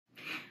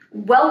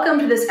Welcome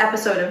to this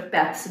episode of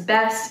Beth's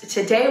Best.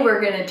 Today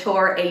we're going to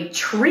tour a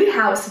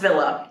treehouse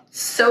villa.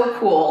 So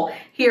cool,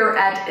 here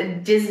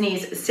at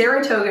Disney's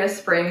Saratoga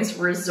Springs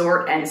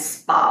Resort and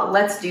Spa.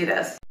 Let's do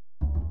this.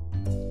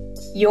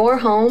 Your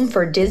home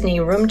for Disney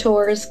room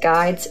tours,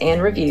 guides,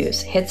 and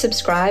reviews. Hit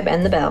subscribe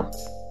and the bell.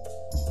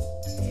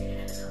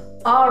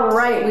 All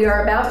right, we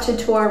are about to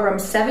tour room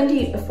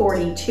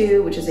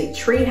 7042, which is a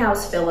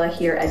treehouse villa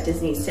here at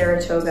Disney's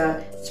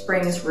Saratoga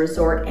Springs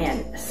Resort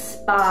and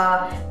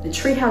Spa. The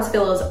treehouse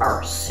villas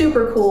are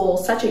super cool,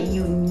 such a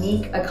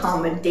unique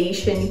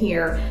accommodation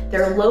here.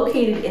 They're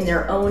located in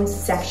their own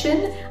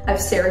section of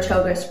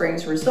Saratoga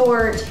Springs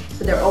Resort.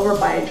 So they're over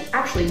by,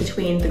 actually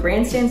between the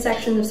grandstand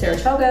section of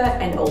Saratoga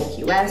and Old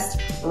Key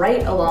West,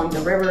 right along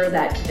the river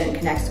that then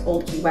connects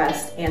Old Key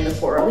West and the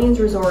Floridian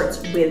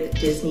resorts with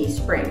Disney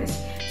Springs.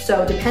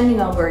 So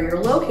depending on where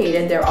you're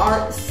located, there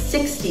are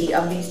 60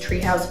 of these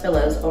treehouse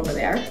villas over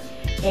there.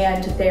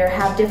 And they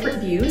have different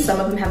views. Some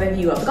of them have a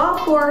view of the golf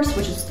course,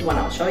 which is the one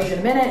I'll show you in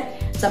a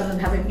minute. Some of them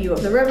have a view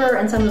of the river,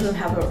 and some of them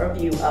have a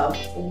view of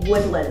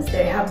woodlands.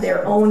 They have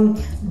their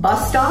own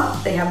bus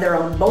stop. They have their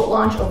own boat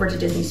launch over to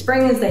Disney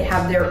Springs. They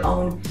have their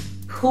own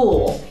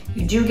pool.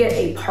 You do get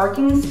a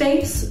parking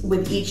space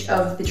with each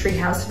of the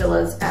treehouse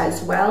villas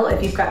as well.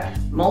 If you've got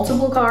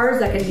multiple cars,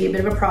 that can be a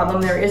bit of a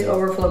problem. There is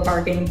overflow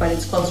parking, but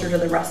it's closer to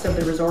the rest of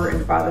the resort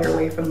and farther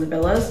away from the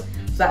villas.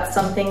 So that's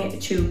something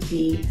to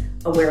be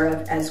aware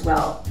of as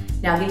well.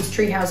 Now these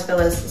treehouse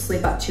villas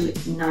sleep up to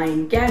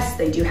 9 guests.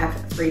 They do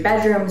have 3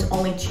 bedrooms,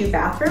 only 2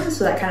 bathrooms,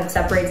 so that kind of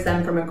separates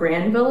them from a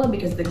grand villa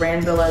because the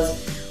grand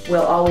villas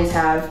will always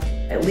have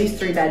at least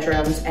 3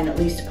 bedrooms and at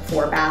least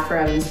 4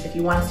 bathrooms. If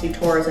you want to see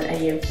tours on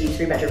any of the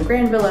 3-bedroom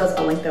grand villas,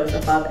 I'll link those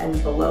above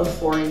and below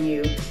for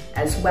you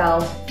as well.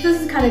 This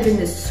is kind of in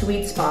this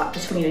sweet spot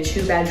between a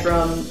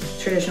 2-bedroom,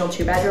 traditional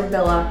 2-bedroom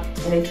villa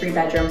and a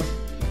 3-bedroom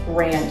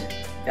grand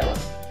villa.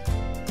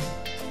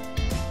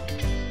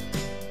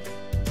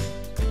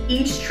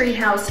 Each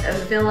treehouse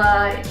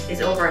villa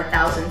is over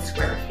 1,000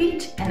 square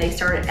feet, and they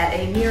start at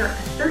a mere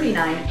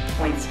 39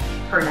 points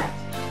per night.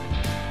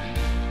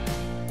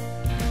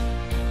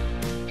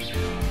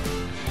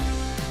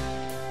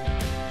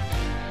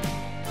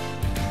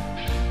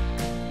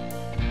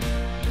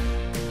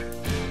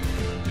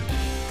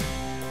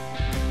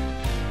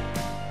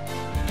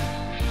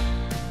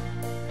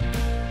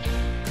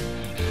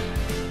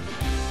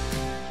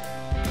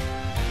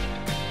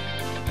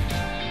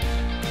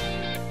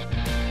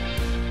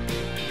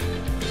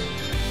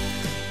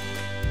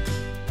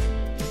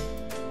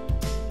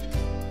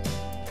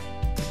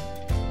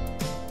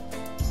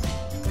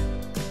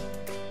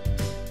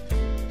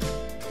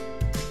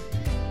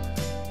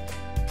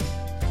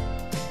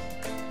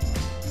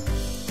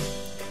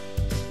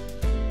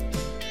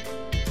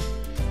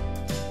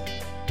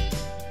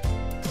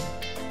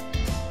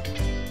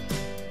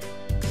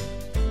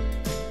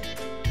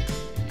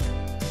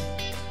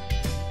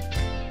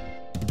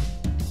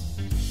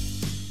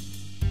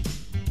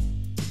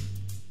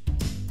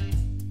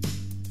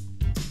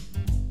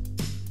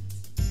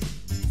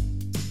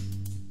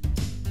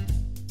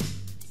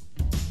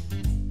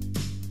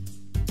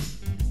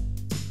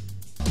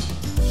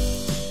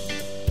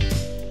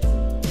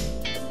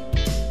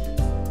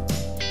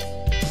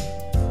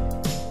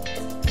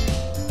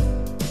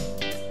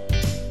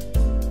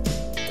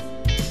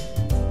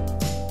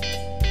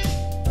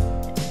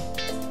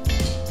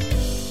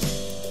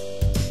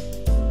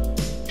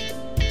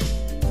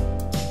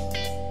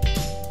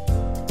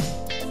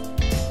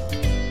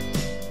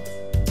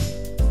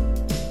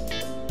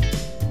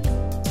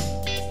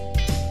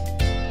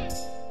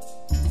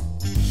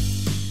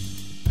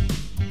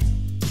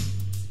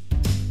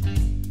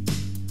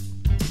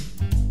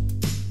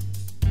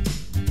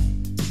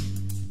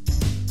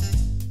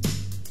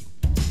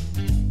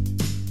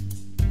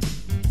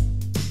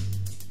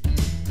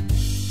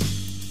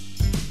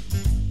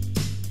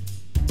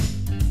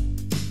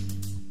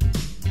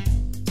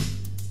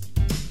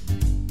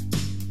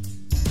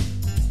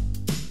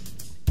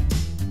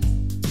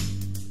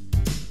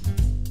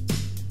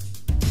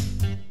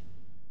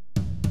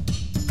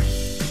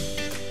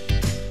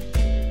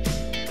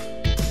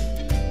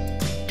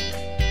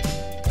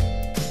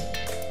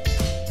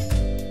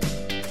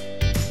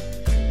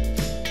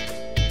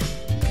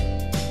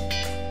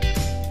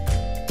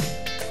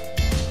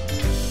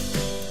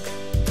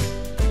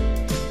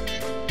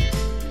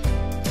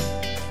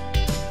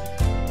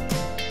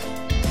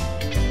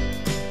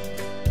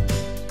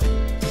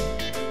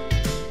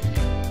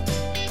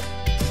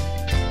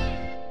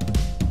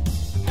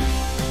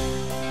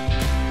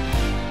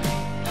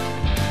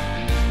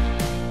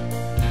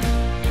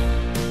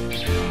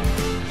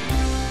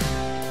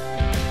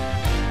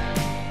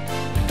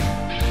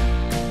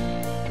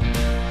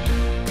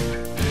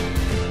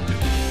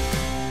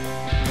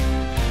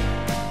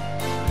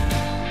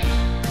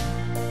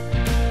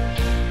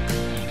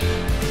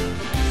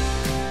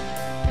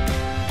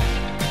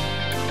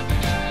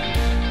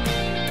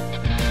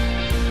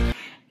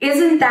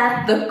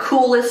 that the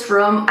coolest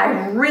room?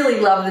 I really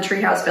love the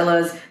Treehouse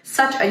Villas.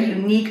 Such a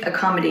unique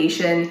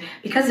accommodation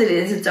because it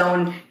is its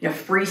own,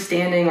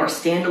 freestanding or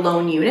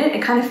standalone unit.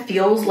 It kind of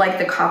feels like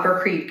the Copper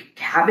Creek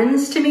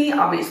cabins to me.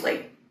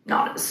 Obviously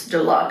not as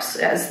deluxe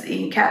as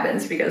the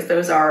cabins because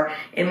those are,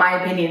 in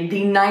my opinion,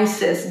 the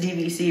nicest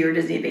DVC or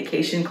Disney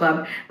Vacation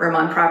Club room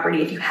on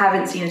property. If you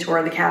haven't seen a tour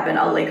of the cabin,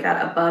 I'll link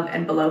that above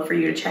and below for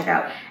you to check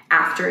out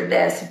after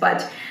this.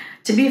 But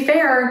to be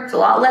fair, it's a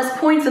lot less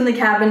points in the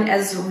cabin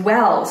as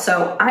well.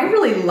 So I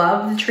really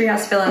love the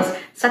Treehouse Villas.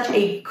 Such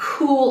a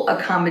cool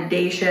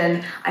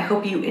accommodation. I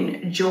hope you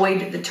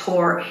enjoyed the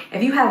tour.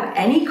 If you have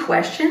any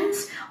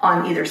questions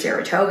on either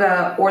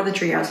Saratoga or the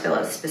Treehouse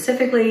Villas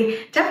specifically,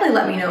 definitely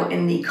let me know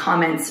in the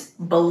comments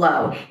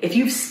below. If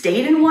you've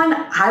stayed in one,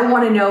 I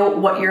want to know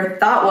what your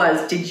thought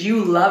was. Did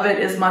you love it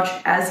as much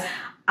as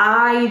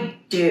I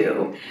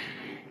do?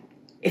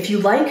 If you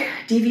like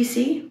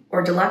DVC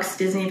or Deluxe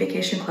Disney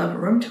Vacation Club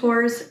room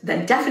tours,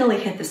 then definitely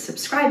hit the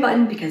subscribe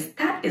button because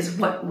that is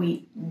what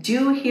we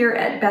do here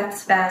at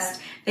Beth's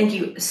Best. Thank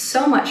you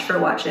so much for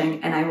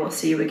watching, and I will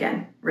see you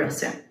again real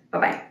soon.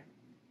 Bye-bye.